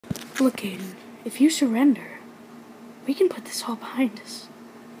Look, Aiden, if you surrender, we can put this all behind us.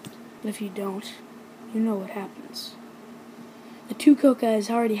 But if you don't, you know what happens. The Tucoca is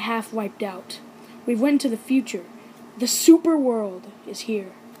already half wiped out. We've went into the future. The super world is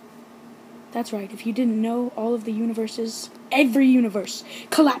here. That's right, if you didn't know, all of the universes, every universe,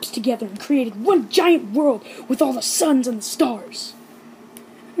 collapsed together and created one giant world with all the suns and the stars.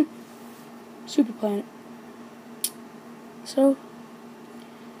 Super planet. So,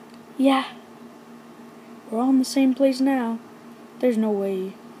 yeah, we're all in the same place now. There's no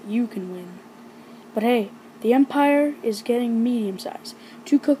way you can win. But hey, the Empire is getting medium-sized.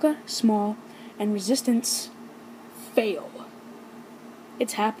 Tucoca, small, and Resistance, fail.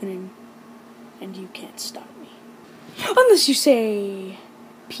 It's happening, and you can't stop me. Unless you say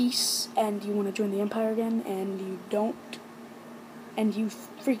peace, and you want to join the Empire again, and you don't, and you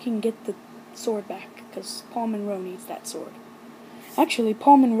freaking get the sword back, because Paul Monroe needs that sword. Actually,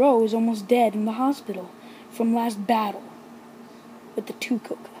 Paul Monroe is almost dead in the hospital from last battle with the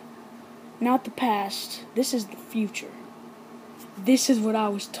Tucoca. Not the past. This is the future. This is what I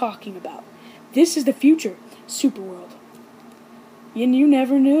was talking about. This is the future. Superworld. And you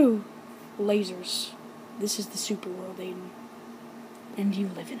never knew. Lasers. This is the superworld, Aiden. And you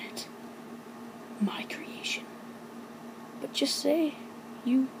live in it. My creation. But just say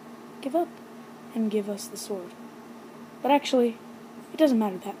you give up and give us the sword. But actually, it doesn't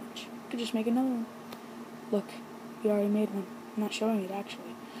matter that much. You could just make another one. Look, we already made one. I'm not showing it,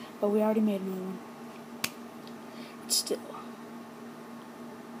 actually. But we already made another one. But still,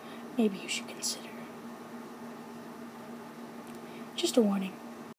 maybe you should consider. Just a warning.